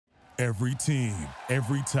Every team,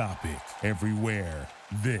 every topic, everywhere.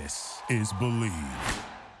 This is Believe.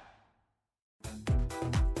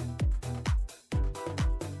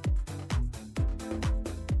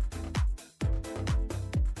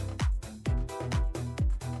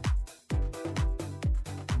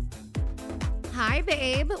 Hi,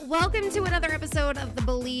 babe. Welcome to another episode of the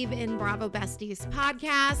Believe in Bravo Besties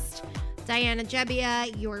podcast. Diana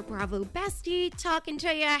Gebbia, your Bravo bestie, talking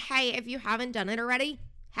to you. Hey, if you haven't done it already,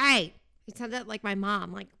 hey. I said that like my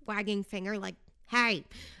mom, like wagging finger, like, hey.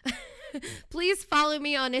 Please follow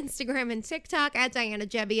me on Instagram and TikTok at Diana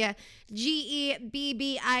Gebbia,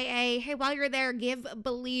 Gebbia. Hey, while you're there, give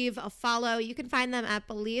Believe a follow. You can find them at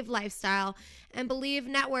Believe Lifestyle and Believe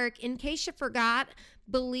Network. In case you forgot,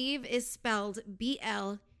 Believe is spelled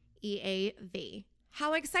B-L-E-A-V.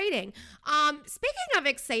 How exciting. Speaking of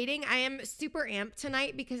exciting, I am super amped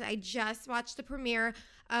tonight because I just watched the premiere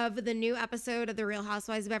of the new episode of The Real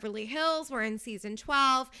Housewives of Beverly Hills. We're in season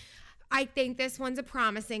 12. I think this one's a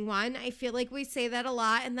promising one. I feel like we say that a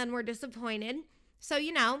lot and then we're disappointed. So,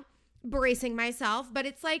 you know, bracing myself, but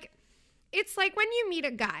it's like when you meet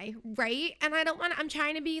a guy, right? And I'm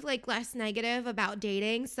trying to be like less negative about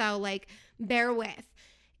dating. So like, bear with.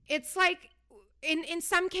 It's like, in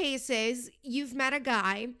some cases, you've met a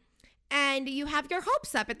guy and you have your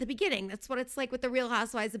hopes up at the beginning. That's what it's like with the Real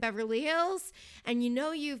Housewives of Beverly Hills. And you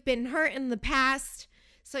know you've been hurt in the past,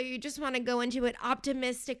 so you just want to go into it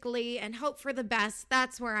optimistically and hope for the best.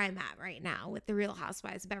 That's where I'm at right now with the Real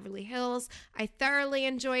Housewives of Beverly Hills. I thoroughly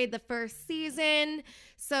enjoyed the first season,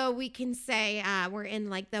 so we can say we're in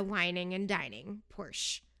like the whining and dining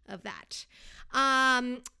portion of that.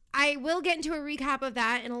 I will get into a recap of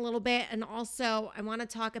that in a little bit. And also, I want to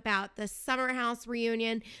talk about the Summer House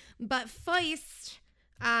reunion. But first,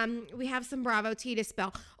 we have some Bravo tea to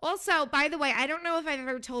spill. Also, by the way, I don't know if I've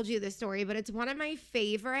ever told you this story, but it's one of my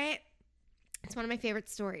favorite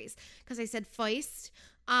stories. Because I said first.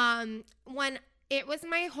 When it was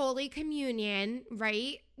my Holy Communion,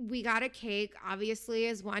 right? We got a cake, obviously,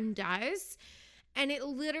 as one does. And it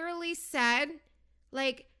literally said,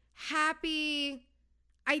 like, happy...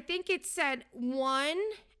 I think it said one,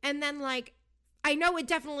 and then like, I know it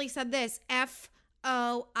definitely said this, F-O-I-S-T,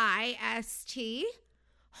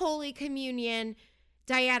 Holy Communion,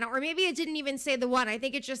 Diana. Or maybe it didn't even say the one. I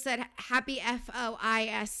think it just said happy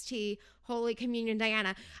F-O-I-S-T, Holy Communion,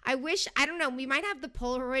 Diana. I don't know, we might have the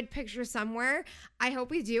Polaroid picture somewhere. I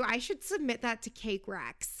hope we do. I should submit that to Cake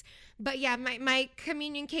Rex. But yeah, my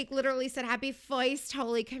communion cake literally said happy first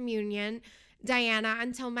Holy Communion, Diana,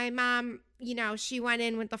 until my mom, you know, she went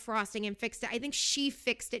in with the frosting and fixed it. I think she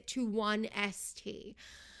fixed it to one ST.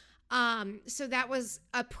 So that was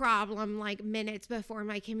a problem like minutes before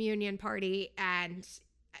my communion party. And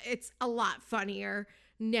it's a lot funnier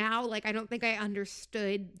now. Like, I don't think I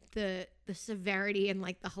understood the severity and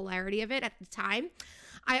like the hilarity of it at the time.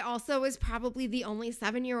 I also was probably the only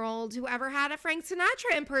 7-year-old who ever had a Frank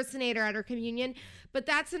Sinatra impersonator at her communion. But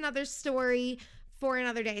that's another story for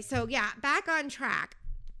another day. So yeah, back on track.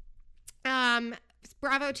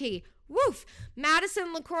 Bravo T. Woof.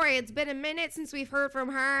 Madison LaCroix. It's been a minute since we've heard from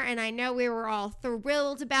her, and I know we were all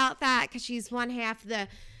thrilled about that because she's one half the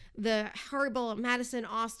horrible Madison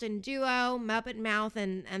Austin duo, Muppet Mouth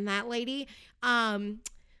and that lady.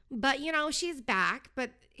 But you know, she's back.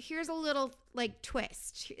 But here's a little like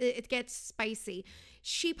twist. It gets spicy.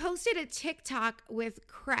 She posted a TikTok with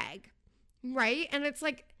Craig, right? And it's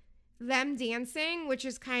like them dancing, which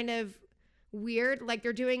is kind of weird. Like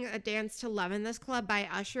they're doing a dance to Love in This Club by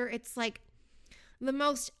Usher. It's like the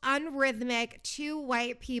most unrhythmic two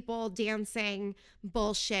white people dancing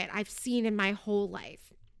bullshit I've seen in my whole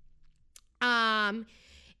life. And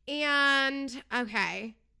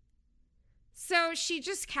okay. So she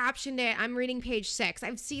just captioned it. I'm reading page 6.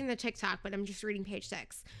 I've seen the TikTok, but I'm just reading page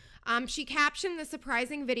 6. She captioned the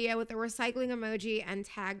surprising video with a recycling emoji and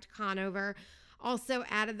tagged Conover. Also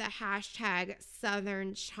added the hashtag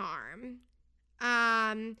Southern Charm.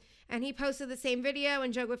 And he posted the same video,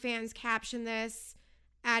 and Jogo fans captioned this,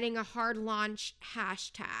 adding a hard launch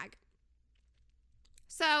hashtag.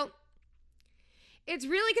 So it's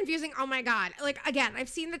really confusing. Oh my God. Like, again, I've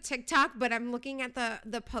seen the TikTok, but I'm looking at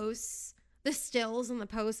the posts, the stills and the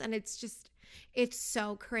posts, and it's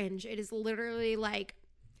so cringe. It is literally like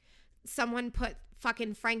someone put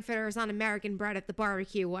fucking frankfurters on American bread at the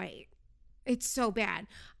barbecue white. It's so bad.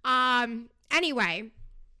 Anyway,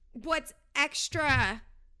 what's extra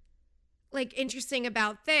like interesting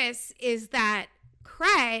about this is that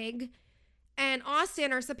Craig and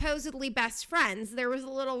Austin are supposedly best friends. There was a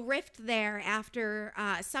little rift there after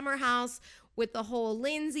Summer House with the whole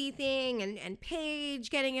Lindsay thing and Paige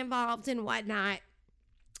getting involved and whatnot.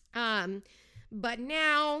 But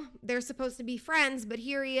now they're supposed to be friends, but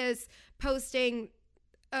here he is posting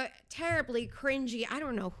a terribly cringy, I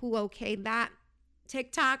don't know who okayed that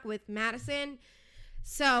TikTok with Madison.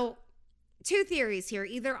 So 2 theories here.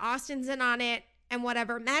 Either Austin's in on it and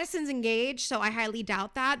whatever. Madison's engaged, so I highly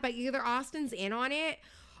doubt that. But either Austin's in on it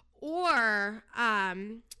or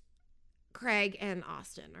Craig and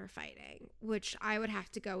Austin are fighting, which I would have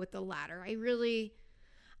to go with the latter.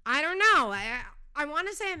 I don't know. I want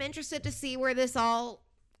to say I'm interested to see where this all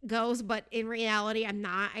goes, but in reality, I'm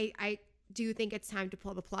not. I do think it's time to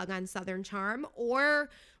pull the plug on Southern Charm or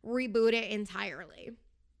reboot it entirely.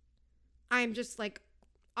 I'm just like,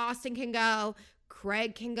 Austin can go,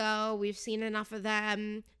 Craig can go. We've seen enough of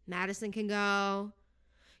them. Madison can go.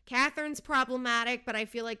 Catherine's problematic, but I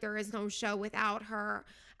feel like there is no show without her.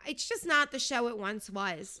 It's just not the show it once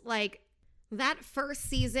was. Like, that first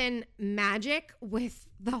season magic with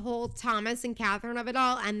the whole Thomas and Catherine of it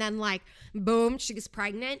all, and then like, boom, she's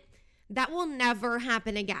pregnant. That will never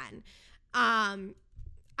happen again.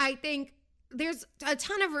 I think there's a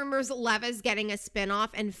ton of rumors Leva's getting a spinoff,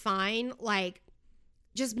 and fine, like,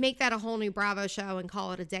 just make that a whole new Bravo show and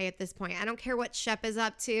call it a day at this point. I don't care what Shep is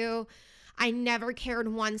up to. I never cared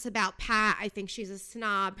once about Pat. I think she's a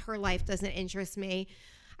snob. Her life doesn't interest me.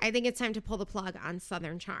 I think it's time to pull the plug on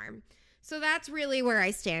Southern Charm. So that's really where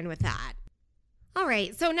I stand with that. All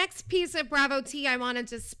right, so next piece of Bravo tea I wanted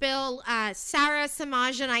to spill. Sarah,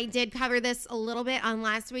 Samaj, and I did cover this a little bit on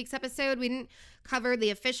last week's episode. We didn't cover the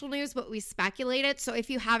official news, but we speculated. So if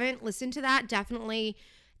you haven't listened to that, definitely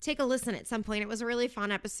take a listen at some point. It was a really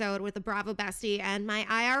fun episode with the Bravo bestie and my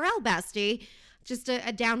IRL bestie. Just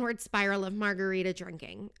a downward spiral of margarita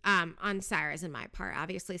drinking on Sarah's and my part.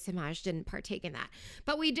 Obviously, Samaj didn't partake in that.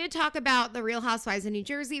 But we did talk about the Real Housewives of New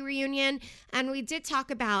Jersey reunion, and we did talk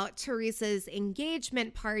about Teresa's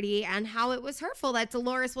engagement party and how it was hurtful that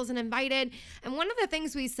Dolores wasn't invited. And one of the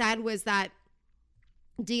things we said was that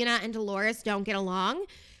Dina and Dolores don't get along.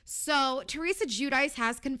 So Teresa Giudice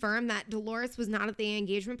has confirmed that Dolores was not at the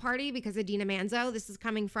engagement party because of Dina Manzo. This is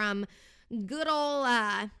coming from good old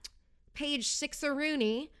Page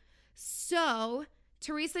Sixer-Rooney. So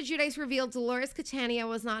Teresa Giudice revealed Dolores Catania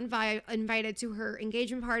was not invited to her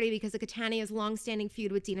engagement party because of Catania's long-standing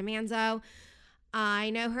feud with Dina Manzo. I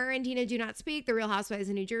know her and Dina do not speak. The Real Housewives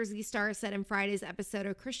of New Jersey star said in Friday's episode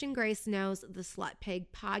of Christian Grace Knows the Slut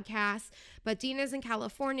Pig podcast. But Dina's in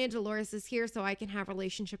California. Dolores is here, so I can have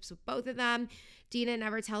relationships with both of them. Dina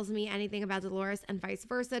never tells me anything about Dolores and vice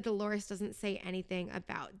versa. Dolores doesn't say anything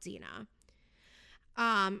about Dina.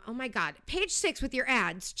 Oh my God. Page 6 with your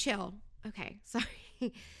ads. Chill. Okay,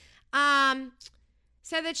 sorry.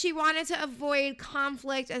 Said that she wanted to avoid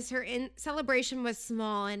conflict as her celebration was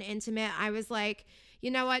small and intimate. I was like, you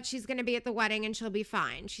know what? She's going to be at the wedding and she'll be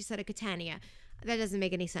fine. She said to Catania. That doesn't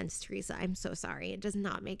make any sense, Teresa. I'm so sorry. It does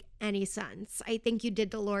not make any sense. I think you did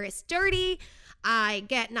Dolores dirty. I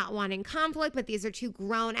get not wanting conflict, but these are two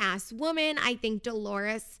grown-ass women. I think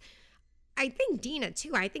Dina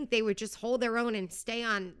too. I think they would just hold their own and stay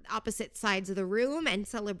on opposite sides of the room and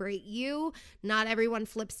celebrate you. Not everyone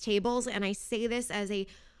flips tables. And I say this as I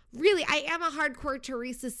am a hardcore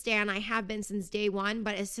Teresa stan. I have been since day one.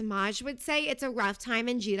 But as Samaj would say, it's a rough time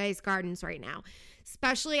in Giudice Gardens right now.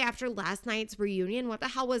 Especially after last night's reunion. What the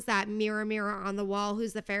hell was that? Mirror, mirror on the wall.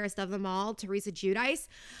 Who's the fairest of them all? Teresa Giudice.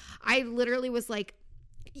 I literally was like,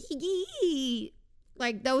 yee.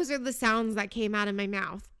 Like, those are the sounds that came out of my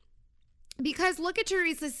mouth. Because look at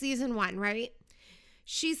Teresa's season 1, right?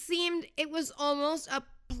 It was almost a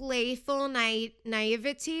playful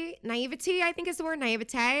naivety, I think is the word,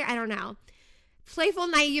 naivete. I don't know. Playful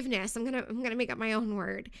naiveness. I'm gonna make up my own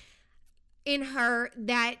word in her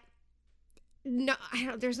that, no,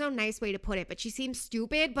 there's no nice way to put it, but she seems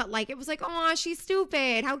stupid, but like, it was like, oh, she's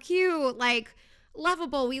stupid. How cute. Like,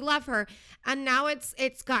 lovable. We love her. And now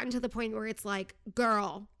it's gotten to the point where it's like,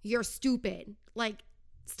 girl, you're stupid. Like,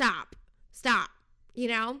 stop, you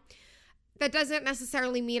know? That doesn't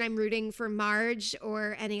necessarily mean I'm rooting for Marge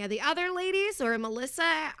or any of the other ladies or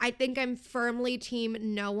Melissa. I think I'm firmly team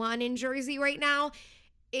no one in Jersey right now.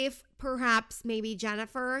 If perhaps maybe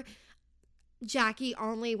Jennifer, Jackie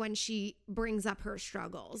only when she brings up her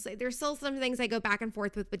struggles. There's still some things I go back and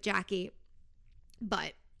forth with Jackie.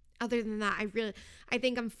 But other than that, I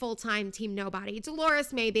think I'm full-time team nobody.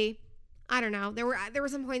 Dolores, maybe. I don't know. There were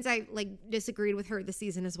some points I disagreed with her this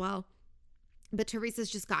season as well. But Teresa's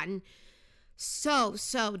just gotten so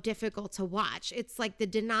difficult to watch. It's like the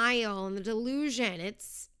denial and the delusion.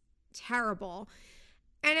 It's terrible.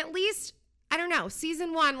 And at least, I don't know,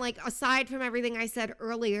 season 1, aside from everything I said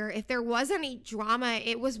earlier, if there was any drama,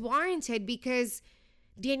 it was warranted because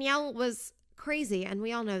Danielle was crazy, and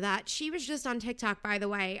we all know that. She was just on TikTok, by the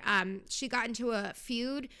way. She got into a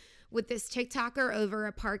feud with this TikToker over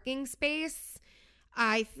a parking space.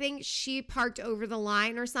 I think she parked over the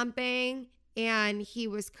line or something, and he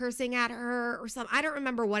was cursing at her or something. I don't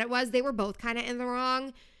remember what it was. They were both kind of in the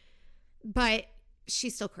wrong, but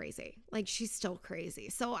she's still crazy. Like, she's still crazy.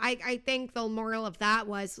 So I think the moral of that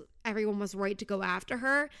was everyone was right to go after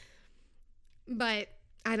her. But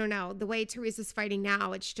I don't know. The way Teresa's fighting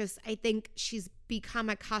now, it's just, I think she's become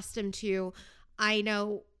accustomed to, I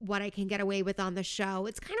know what I can get away with on the show.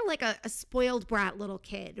 It's kind of like a spoiled brat little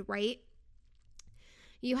kid, right?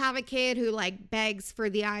 You have a kid who like begs for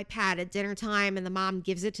the iPad at dinner time and the mom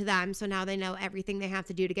gives it to them. So now they know everything they have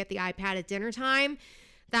to do to get the iPad at dinner time.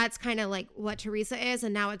 That's kind of like what Teresa is.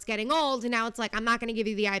 And now it's getting old. And now it's like, I'm not going to give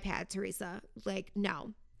you the iPad, Teresa. Like,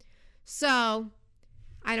 no. So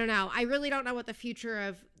I don't know. I really don't know what the future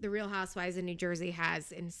of the Real Housewives in New Jersey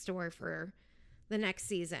has in store for the next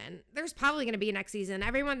season. There's probably going to be a next season.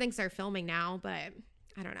 Everyone thinks they're filming now, but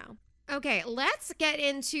I don't know. Okay, let's get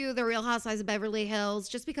into the Real Housewives of Beverly Hills,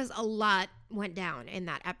 just because a lot went down in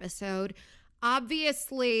that episode.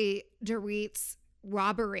 Obviously, Dorit's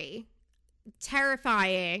robbery,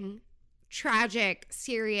 terrifying, tragic,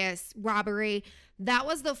 serious robbery, that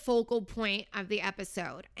was the focal point of the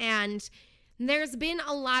episode. And there's been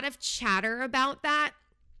a lot of chatter about that,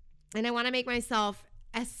 and I want to make myself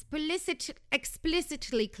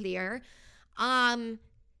explicitly clear.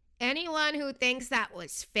 Anyone who thinks that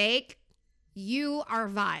was fake, you are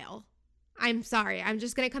vile. I'm sorry. I'm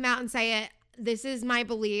just going to come out and say it. This is my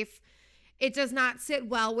belief. It does not sit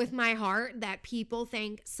well with my heart that people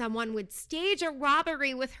think someone would stage a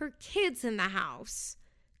robbery with her kids in the house.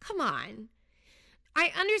 Come on.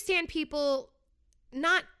 I understand people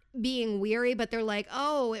not being weary, but they're like,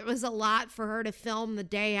 oh, it was a lot for her to film the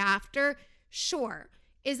day after. Sure.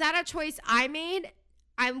 Is that a choice I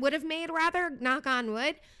would have made, rather, knock on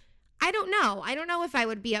wood? I don't know. I don't know if I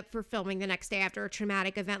would be up for filming the next day after a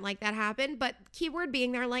traumatic event like that happened, but keyword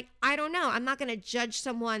being there, like, I don't know. I'm not going to judge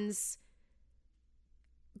someone's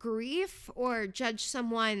grief or judge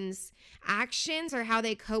someone's actions or how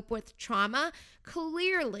they cope with trauma.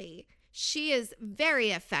 Clearly, she is very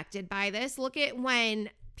affected by this. Look at when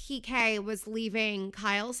PK was leaving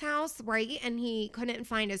Kyle's house, right? And he couldn't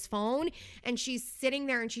find his phone. And she's sitting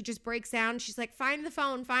there and she just breaks down. She's like, find the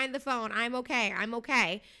phone. I'm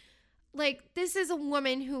okay. Like, this is a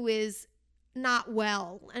woman who is not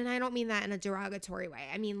well. And I don't mean that in a derogatory way.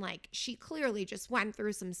 I mean, like, she clearly just went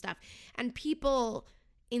through some stuff. And people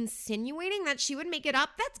insinuating that she would make it up,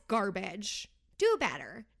 that's garbage. Do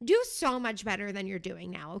better. Do so much better than you're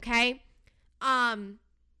doing now, okay? I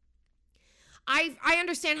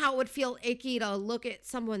understand how it would feel icky to look at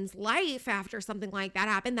someone's life after something like that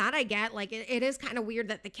happened. That I get. Like, it is kind of weird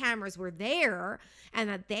that the cameras were there and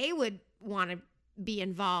that they would want to be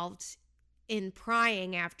involved in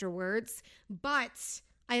prying afterwards, but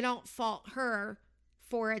I don't fault her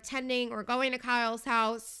for attending or going to Kyle's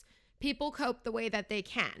house. People cope the way that they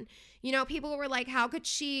can. You know, people were like, how could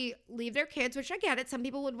she leave their kids? Which I get it. Some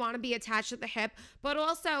people would want to be attached at the hip, but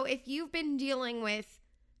also if you've been dealing with,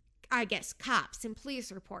 I guess, cops and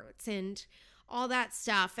police reports and all that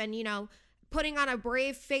stuff, and, you know, putting on a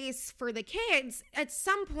brave face for the kids, at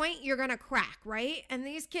some point you're going to crack, right? And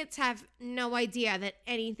these kids have no idea that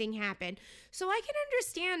anything happened. So I can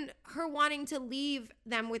understand her wanting to leave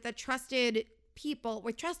them with trusted people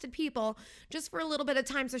just for a little bit of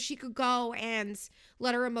time so she could go and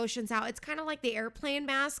let her emotions out. It's kind of like the airplane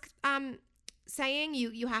mask saying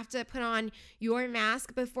you have to put on your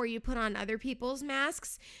mask before you put on other people's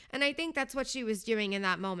masks. And I think that's what she was doing in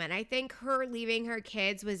that moment. I think her leaving her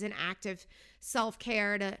kids was an act of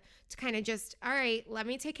self-care to kind of just, all right, let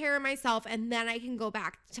me take care of myself and then I can go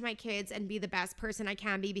back to my kids and be the best person I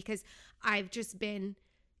can be, because I've just been,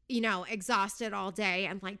 you know, exhausted all day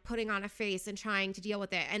and like putting on a face and trying to deal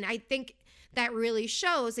with it. And I think that really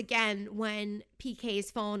shows again when PK's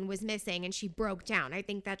phone was missing and she broke down. I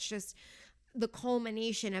think that's just the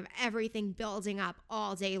culmination of everything building up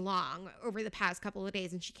all day long over the past couple of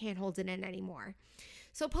days, and she can't hold it in anymore.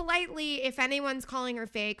 So politely, if anyone's calling her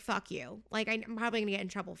fake, fuck you. Like, I'm probably gonna get in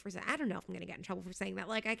trouble for saying, I don't know if I'm gonna get in trouble for saying that.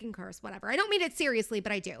 Like, I can curse, whatever. I don't mean it seriously,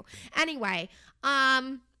 but I do. Anyway,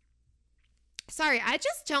 sorry, I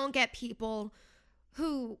just don't get people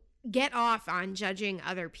who get off on judging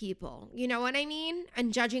other people. You know what I mean?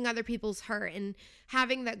 And judging other people's hurt and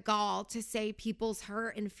having the gall to say people's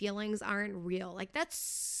hurt and feelings aren't real. Like, that's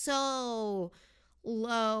so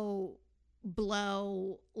low-hanging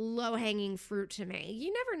fruit to me.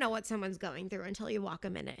 You never know what someone's going through until you walk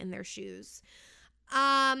a minute in their shoes.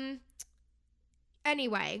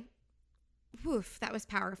 Anyway, Woof, that was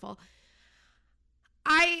powerful.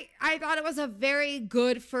 I thought it was a very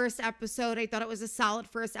good first episode. I thought it was a solid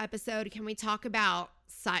first episode. Can we talk about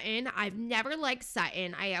Sutton? I've never liked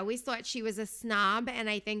Sutton. I always thought she was a snob, and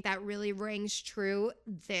I think that really rings true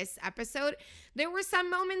this episode. There were some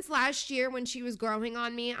moments last year when she was growing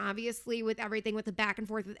on me, obviously, with everything with the back and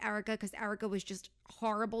forth with Erica, because Erica was just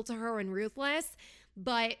horrible to her and ruthless.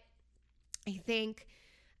 But I think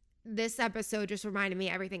this episode just reminded me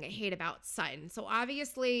everything I hate about Sutton. So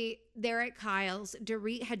obviously they're at Kyle's.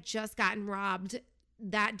 Dorit had just gotten robbed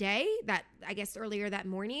that day, that I guess earlier that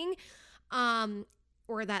morning,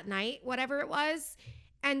 or that night, whatever it was.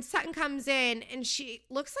 And Sutton comes in and she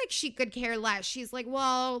looks like she could care less. She's like,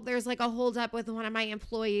 well, there's like a holdup with one of my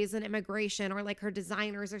employees in immigration or like her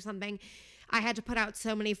designers or something. I had to put out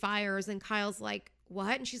so many fires. And Kyle's like,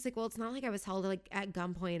 what? And she's like, well, it's not like I was held like at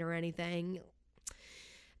gunpoint or anything.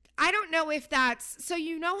 I don't know if that's, so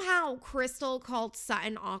you know how Crystal called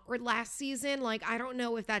Sutton awkward last season? Like, I don't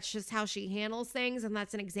know if that's just how she handles things and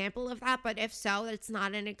that's an example of that. But if so, it's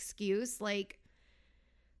not an excuse. Like,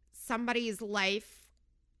 somebody's life,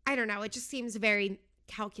 I don't know. It just seems very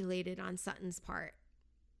calculated on Sutton's part.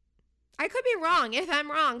 I could be wrong. If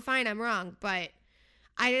I'm wrong, fine, I'm wrong. But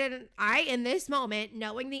in this moment,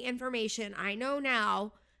 knowing the information I know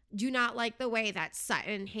now, do not like the way that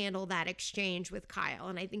Sutton handled that exchange with Kyle.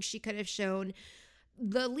 And I think she could have shown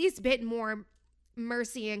the least bit more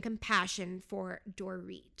mercy and compassion for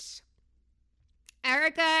Dorit.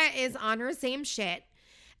 Erica is on her same shit.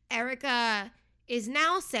 Erica is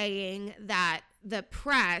now saying that the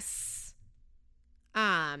press,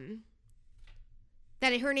 that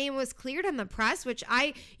her name was cleared in the press, which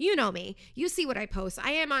you know me, you see what I post.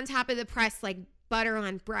 I am on top of the press like butter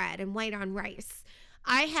on bread and white on rice.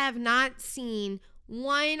 I have not seen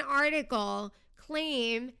one article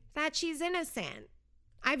claim that she's innocent.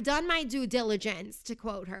 I've done my due diligence, to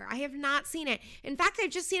quote her. I have not seen it. In fact, I've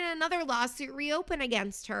just seen another lawsuit reopen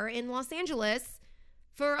against her in Los Angeles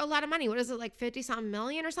for a lot of money. What is it, like 50-something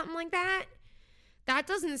million or something like that? That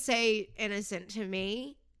doesn't say innocent to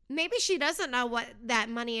me. Maybe she doesn't know what that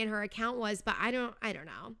money in her account was, but I don't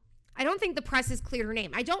know. I don't think the press has cleared her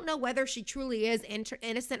name. I don't know whether she truly is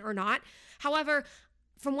innocent or not. However,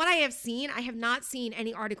 from what I have seen, I have not seen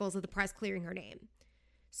any articles of the press clearing her name.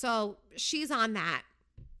 So she's on that.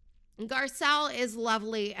 Garcelle is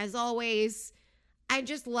lovely as always. I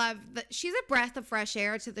just love that she's a breath of fresh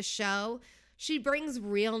air to the show. She brings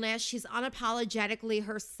realness. She's unapologetically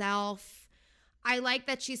herself. I like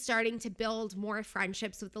that she's starting to build more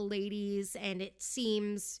friendships with the ladies, and it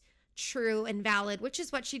seems true and valid, which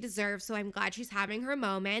is what she deserves. So I'm glad she's having her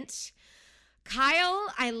moment. Kyle,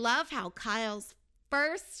 I love how Kyle's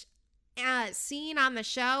first scene on the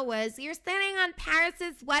show was, you're standing on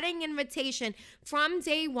Paris's wedding invitation. From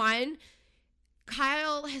day one,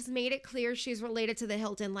 Kyle has made it clear she's related to the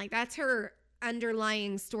Hilton. Like, that's her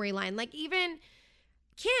underlying storyline. Like, even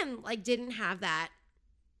Kim, like, didn't have that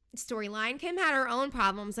storyline. Kim had her own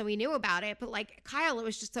problems and we knew about it. But, like, Kyle, it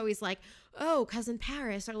was just always like, oh, Cousin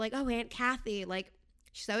Paris, or like, oh, Aunt Kathy. Like,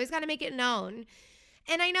 she's always got to make it known.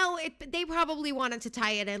 And I know they probably wanted to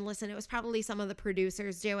tie it in. Listen, it was probably some of the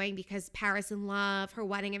producers doing, because Paris in Love, her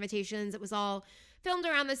wedding invitations, it was all filmed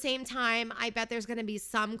around the same time. I bet there's going to be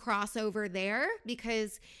some crossover there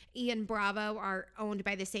because Ian Bravo are owned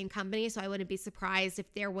by the same company. So I wouldn't be surprised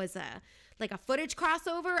if there was a footage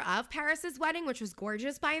crossover of Paris's wedding, which was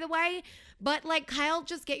gorgeous, by the way. But like, Kyle,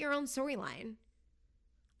 just get your own storyline.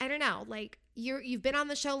 I don't know. Like, you've been on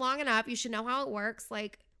the show long enough. You should know how it works.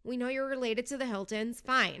 Like, we know you're related to the Hiltons.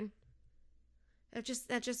 Fine. That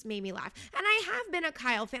just made me laugh. And I have been a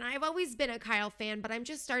Kyle fan. I've always been a Kyle fan, but I'm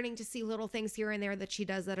just starting to see little things here and there that she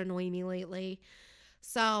does that annoy me lately.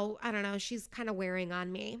 So, I don't know. She's kind of wearing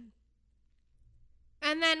on me.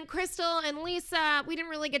 And then Crystal and Lisa, we didn't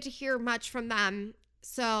really get to hear much from them.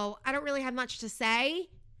 So, I don't really have much to say.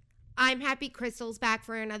 I'm happy Crystal's back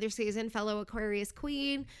for another season, fellow Aquarius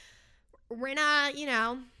queen. Rinna, you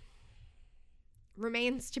know,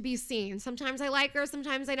 remains to be seen. Sometimes I like her,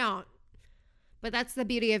 sometimes I don't. But that's the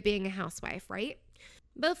beauty of being a housewife, right?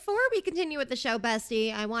 Before we continue with the show,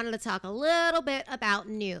 bestie, I wanted to talk a little bit about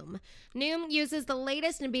Noom. Noom uses the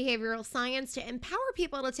latest in behavioral science to empower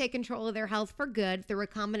people to take control of their health for good through a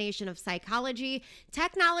combination of psychology,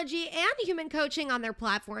 technology, and human coaching on their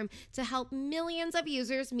platform to help millions of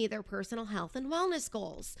users meet their personal health and wellness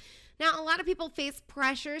goals. Now, a lot of people face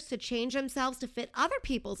pressures to change themselves to fit other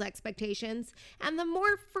people's expectations, and the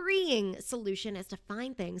more freeing solution is to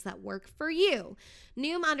find things that work for you.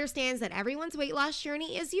 Noom understands that everyone's weight loss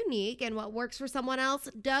journey is unique, and what works for someone else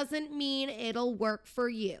doesn't mean it'll work for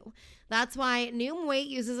you. That's why Noom Weight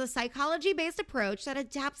uses a psychology-based approach that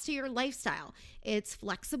adapts to your lifestyle. It's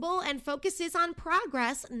flexible and focuses on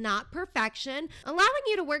progress, not perfection, allowing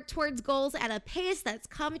you to work towards goals at a pace that's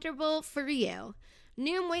comfortable for you.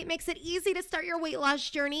 Noom Weight makes it easy to start your weight loss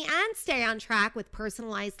journey and stay on track with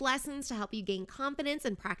personalized lessons to help you gain confidence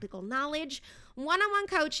and practical knowledge, one-on-one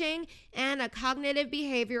coaching, and a cognitive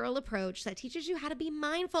behavioral approach that teaches you how to be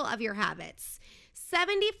mindful of your habits.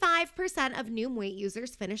 75% of Noom Weight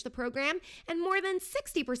users finished the program, and more than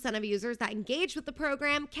 60% of users that engaged with the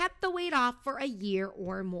program kept the weight off for a year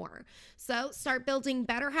or more. So start building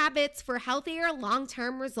better habits for healthier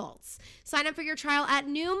long-term results. Sign up for your trial at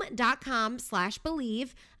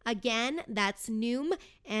Noom.com/believe. Again, that's Noom,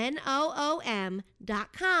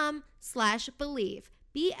 Noom.com/believe.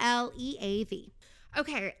 BLEAV.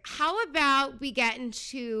 Okay, how about we get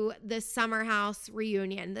into the Summer House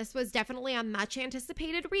reunion? This was definitely a much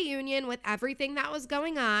anticipated reunion with everything that was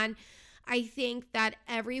going on. I think that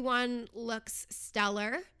everyone looks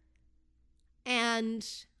stellar, and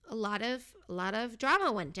a lot of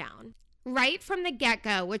drama went down. Right from the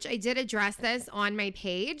get-go, which I did address this on my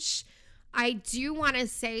page, I do want to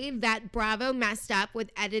say that Bravo messed up with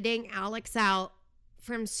editing Alex out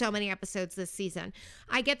from so many episodes this season.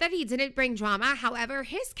 I get that he didn't bring drama. However,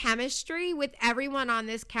 his chemistry with everyone on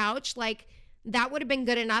this couch, like, that would have been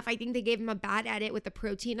good enough. I think they gave him a bad edit with the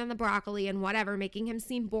protein and the broccoli and whatever, making him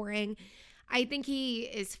seem boring. I think he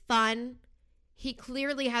is fun. He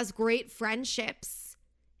clearly has great friendships,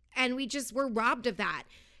 and we just were robbed of that.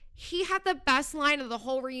 He had the best line of the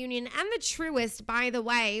whole reunion, and the truest, by the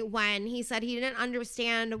way, when he said he didn't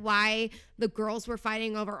understand why the girls were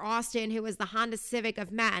fighting over Austin, who was the Honda Civic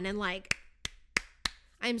of men. And like,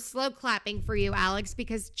 I'm slow clapping for you, Alex,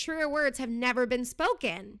 because truer words have never been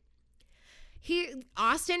spoken.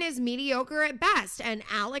 Austin is mediocre at best, and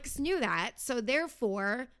Alex knew that. So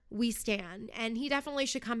therefore, we stand. And he definitely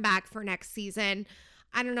should come back for next season.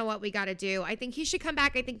 I don't know what we got to do. I think he should come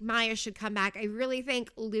back. I think Maya should come back. I really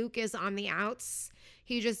think Luke is on the outs.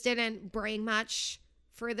 He just didn't bring much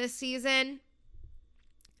for this season.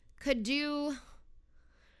 Could do,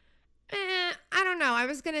 I don't know. I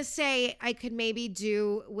was going to say I could maybe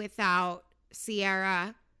do without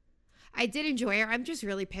Sierra. I did enjoy her. I'm just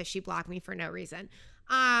really pissed she blocked me for no reason.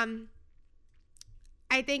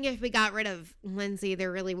 I think if we got rid of Lindsay,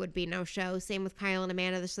 there really would be no show. Same with Kyle and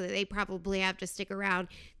Amanda, so they probably have to stick around.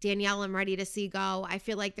 Danielle, I'm ready to see go. I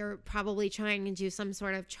feel like they're probably trying to do some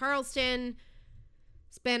sort of Charleston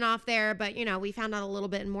spinoff there, but, you know, we found out a little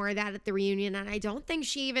bit more of that at the reunion, and I don't think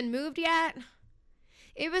she even moved yet.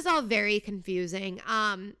 It was all very confusing.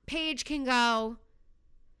 Paige can go.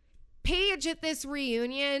 Paige at this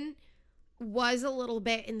reunion was a little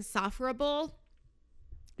bit insufferable.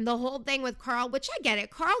 The whole thing with Carl, which I get it.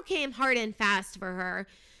 Carl came hard and fast for her,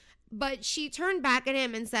 but she turned back at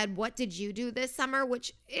him and said, "What did you do this summer?"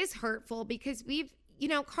 Which is hurtful because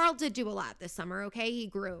Carl did do a lot this summer, okay? He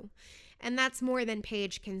grew. And that's more than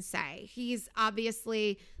Paige can say. He's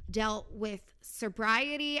obviously dealt with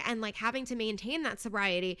sobriety and like having to maintain that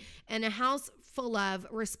sobriety in a house full of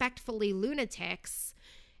respectfully lunatics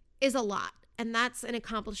is a lot. And that's an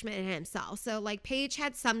accomplishment in himself. So, like, Paige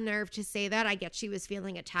had some nerve to say that. I get she was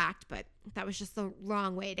feeling attacked, but that was just the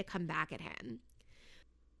wrong way to come back at him.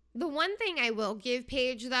 The one thing I will give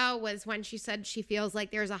Paige, though, was when she said she feels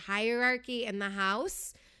like there's a hierarchy in the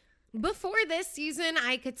house. Before this season,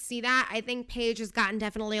 I could see that. I think Paige has gotten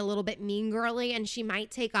definitely a little bit mean girly, and she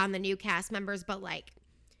might take on the new cast members, but, like,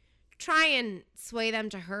 try and sway them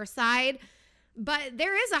to her side. But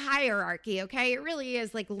there is a hierarchy, okay? It really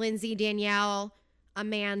is like Lindsay, Danielle,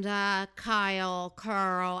 Amanda, Kyle,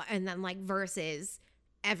 Carl, and then like versus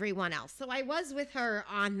everyone else. So I was with her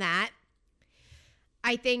on that.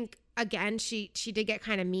 I think, again, she did get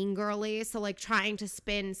kind of mean girly. So like trying to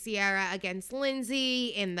spin Sierra against Lindsay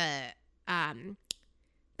in the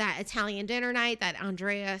that Italian dinner night that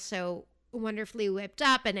Andrea so wonderfully whipped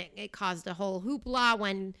up, and it caused a whole hoopla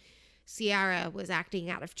when Sierra was acting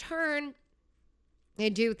out of turn. I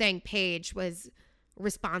do think Paige was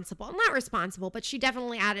not responsible, but she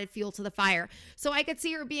definitely added fuel to the fire. So I could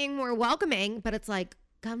see her being more welcoming, but it's like,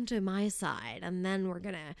 come to my side, and then we're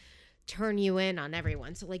going to turn you in on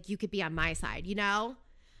everyone. So like you could be on my side, you know?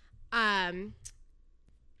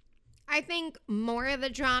 I think more of the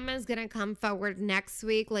drama is going to come forward next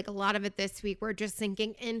week. Like a lot of it this week, we're just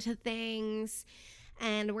sinking into things.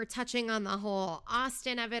 and we're touching on the whole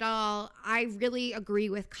Austin of it all. I really agree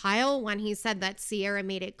with Kyle when he said that Ciara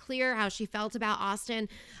made it clear how she felt about Austin.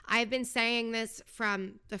 I've been saying this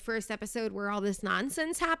from the first episode where all this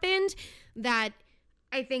nonsense happened, that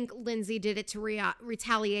I think Lindsay did it to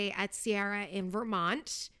retaliate at Ciara in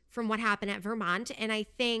Vermont from what happened at Vermont. And I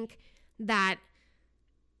think that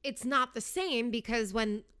it's not the same because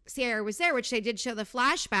when Ciara was there, which they did show the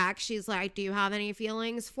flashback, she's like, do you have any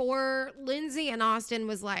feelings for Lindsay? And Austin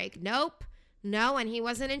was like, nope, no. And he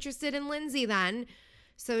wasn't interested in Lindsay then.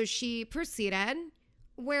 So she proceeded,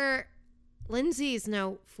 where Lindsay's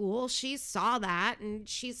no fool. She saw that and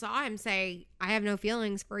she saw him say, I have no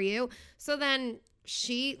feelings for you. So then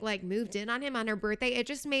she like moved in on him on her birthday. It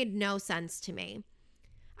just made no sense to me.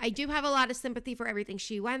 I do have a lot of sympathy for everything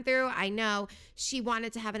she went through. I know she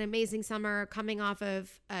wanted to have an amazing summer coming off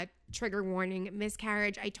of a trigger warning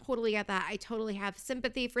miscarriage. I totally get that. I totally have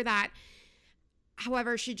sympathy for that.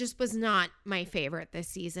 However, she just was not my favorite this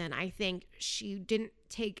season. I think she didn't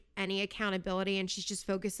take any accountability and she's just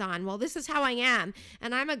focused on, well, this is how I am.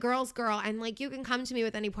 And I'm a girl's girl. And like, you can come to me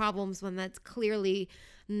with any problems when that's clearly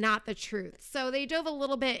not the truth. So they dove a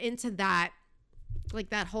little bit into that,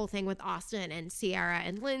 like that whole thing with Austin and Ciara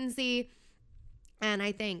and Lindsay. And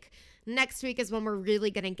I think next week is when we're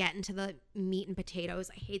really going to get into the meat and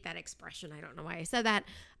potatoes. I hate that expression. I don't know why I said that,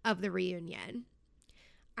 of the reunion.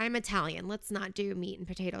 I'm Italian. Let's not do meat and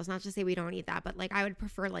potatoes. Not to say we don't eat that, but like I would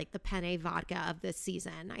prefer like the penne vodka of this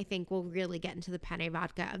season. I think we'll really get into the penne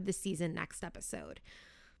vodka of the season next episode.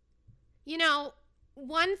 You know,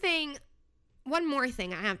 one more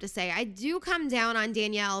thing I have to say. I do come down on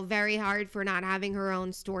Danielle very hard for not having her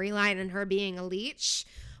own storyline and her being a leech,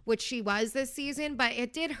 which she was this season, but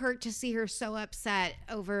it did hurt to see her so upset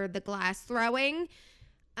over the glass throwing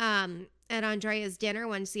at Andrea's dinner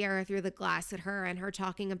when Ciara threw the glass at her, and her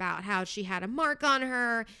talking about how she had a mark on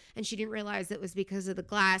her and she didn't realize it was because of the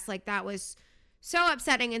glass. Like, that was so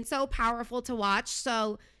upsetting and so powerful to watch.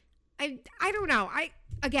 So I don't know.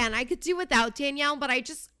 I could do without Danielle, but I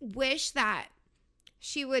just wish that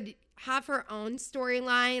she would have her own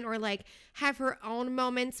storyline or like have her own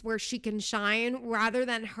moments where she can shine, rather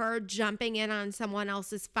than her jumping in on someone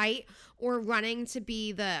else's fight or running to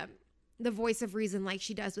be the voice of reason like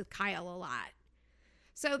she does with Kyle a lot.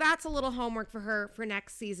 So that's a little homework for her for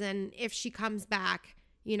next season if she comes back.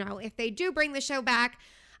 You know, if they do bring the show back.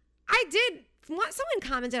 Someone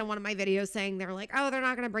commented on one of my videos saying they're like, oh, they're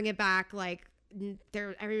not going to bring it back. Like,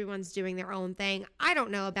 everyone's doing their own thing. I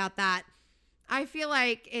don't know about that. I feel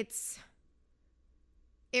like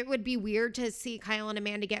it would be weird to see Kyle and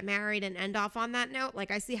Amanda get married and end off on that note.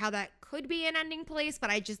 Like, I see how that could be an ending place,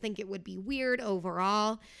 but I just think it would be weird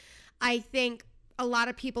overall. I think a lot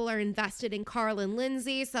of people are invested in Carl and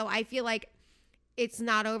Lindsay, so I feel like it's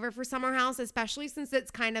not over for Summer House, especially since it's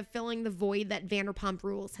kind of filling the void that Vanderpump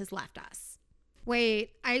Rules has left us.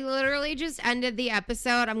 Wait, I literally just ended the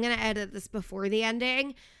episode. I'm going to edit this before the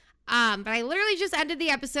ending. But I literally just ended the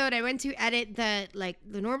episode. I went to edit the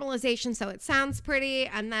normalization so it sounds pretty,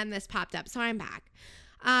 and then this popped up. So I'm back.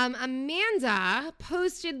 Amanda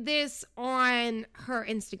posted this on her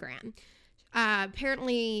Instagram.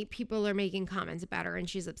 Apparently people are making comments about her and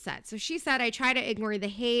she's upset. So she said, I try to ignore the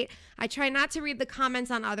hate. I try not to read the comments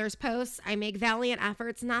on others' posts. I make valiant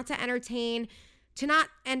efforts not to entertain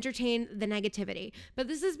the negativity. But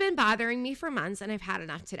this has been bothering me for months and I've had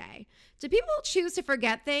enough today. Do people choose to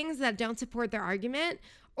forget things that don't support their argument?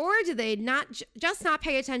 Or do they just not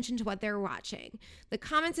pay attention to what they're watching? The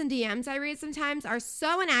comments and DMs I read sometimes are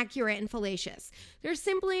so inaccurate and fallacious. They're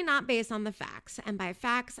simply not based on the facts. And by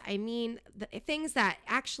facts, I mean the things that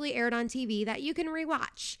actually aired on TV that you can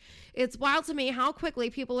rewatch. It's wild to me how quickly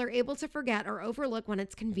people are able to forget or overlook when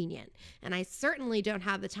it's convenient. And I certainly don't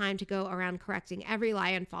have the time to go around correcting every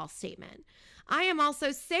lie and false statement. I am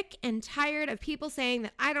also sick and tired of people saying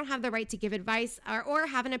that I don't have the right to give advice or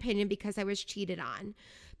have an opinion because I was cheated on.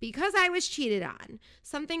 Because I was cheated on,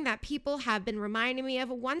 something that people have been reminding me of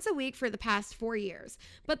once a week for the past 4 years.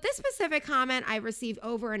 But this specific comment I receive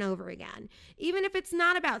over and over again. Even if it's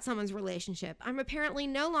not about someone's relationship, I'm apparently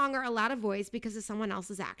no longer allowed a voice because of someone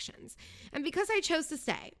else's actions. And because I chose to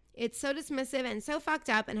stay. It's so dismissive and so fucked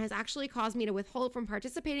up and has actually caused me to withhold from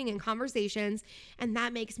participating in conversations, and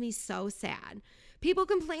that makes me so sad. People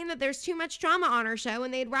complain that there's too much drama on our show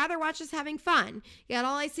and they'd rather watch us having fun. Yet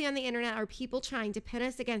all I see on the internet are people trying to pit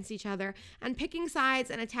us against each other and picking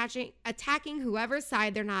sides and attacking whoever's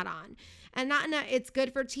side they're not on. And not in a it's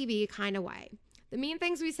good for TV kind of way. The mean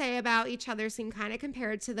things we say about each other seem kind of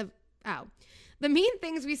compared to The mean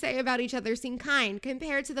things we say about each other seem kind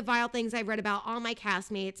compared to the vile things I've read about all my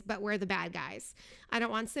castmates, but we're the bad guys. I don't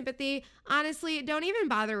want sympathy. Honestly, don't even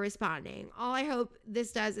bother responding. All I hope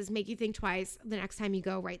this does is make you think twice the next time you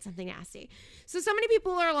go write something nasty. So many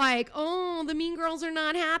people are like, oh, the mean girls are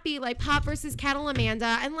not happy, like Pop versus Kettle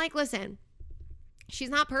Amanda. And like, listen, she's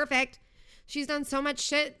not perfect. She's done so much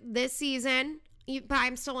shit this season, but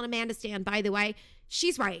I'm still an Amanda stan, by the way.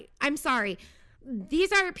 She's right. I'm sorry.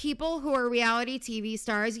 These are people who are reality TV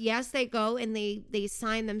stars. Yes, they go and they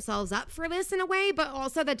sign themselves up for this in a way, but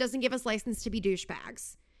also that doesn't give us license to be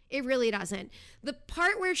douchebags. It really doesn't. The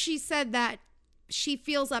part where she said that she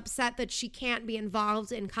feels upset that she can't be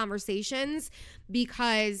involved in conversations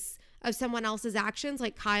because of someone else's actions,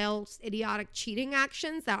 like Kyle's idiotic cheating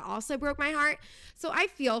actions, that also broke my heart. So I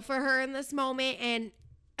feel for her in this moment, and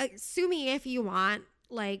sue me if you want.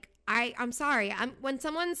 Like, I'm sorry. When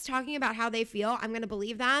someone's talking about how they feel, I'm going to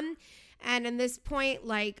believe them. And in this point,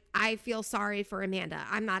 like, I feel sorry for Amanda.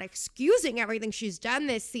 I'm not excusing everything she's done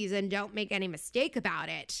this season. Don't make any mistake about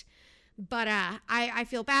it. But I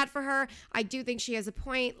feel bad for her. I do think she has a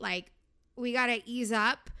point. Like, we got to ease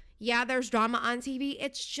up. Yeah, there's drama on TV.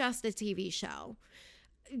 It's just a TV show.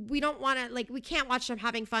 We don't want to, like, we can't watch them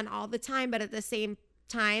having fun all the time. But at the same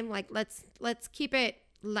time, like, let's keep it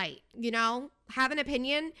light, you know? Have an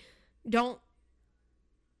opinion. Don't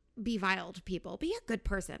be vile to people. Be a good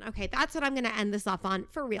person. Okay, that's what I'm going to end this off on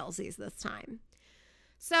for realsies this time.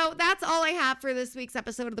 So that's all I have for this week's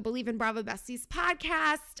episode of the Believe in Bravo Besties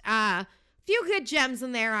podcast. Few good gems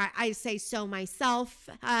in there, I say so myself.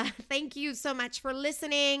 Thank you so much for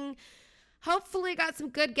listening. Hopefully got some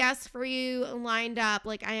good guests for you lined up.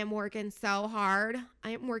 Like, I am working so hard.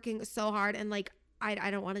 And like, I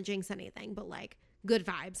don't want to jinx anything, but like, good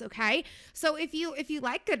vibes, okay? So if you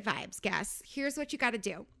like good vibes, guests, here's what you got to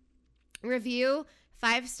do. Review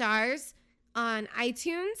 5 stars on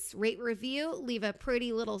iTunes, rate, review, leave a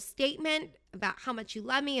pretty little statement about how much you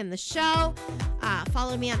love me and the show.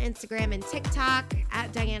 Follow me on Instagram and TikTok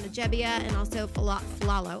at Diana Jebbia, and also follow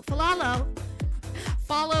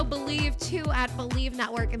Believe too at Believe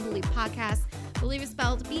Network and Believe Podcast. Believe is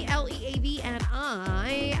spelled BLEAV, and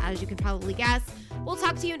I, as you can probably guess, we'll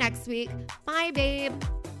talk to you next week. Bye, babe.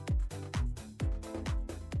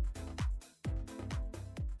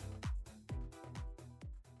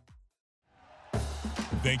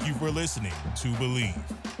 Thank you for listening to Believe.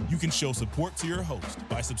 You can show support to your host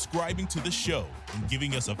by subscribing to the show and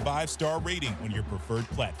giving us a 5-star rating on your preferred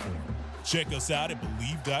platform. Check us out at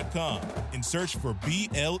Believe.com and search for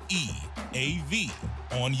BLEAV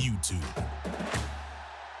on YouTube.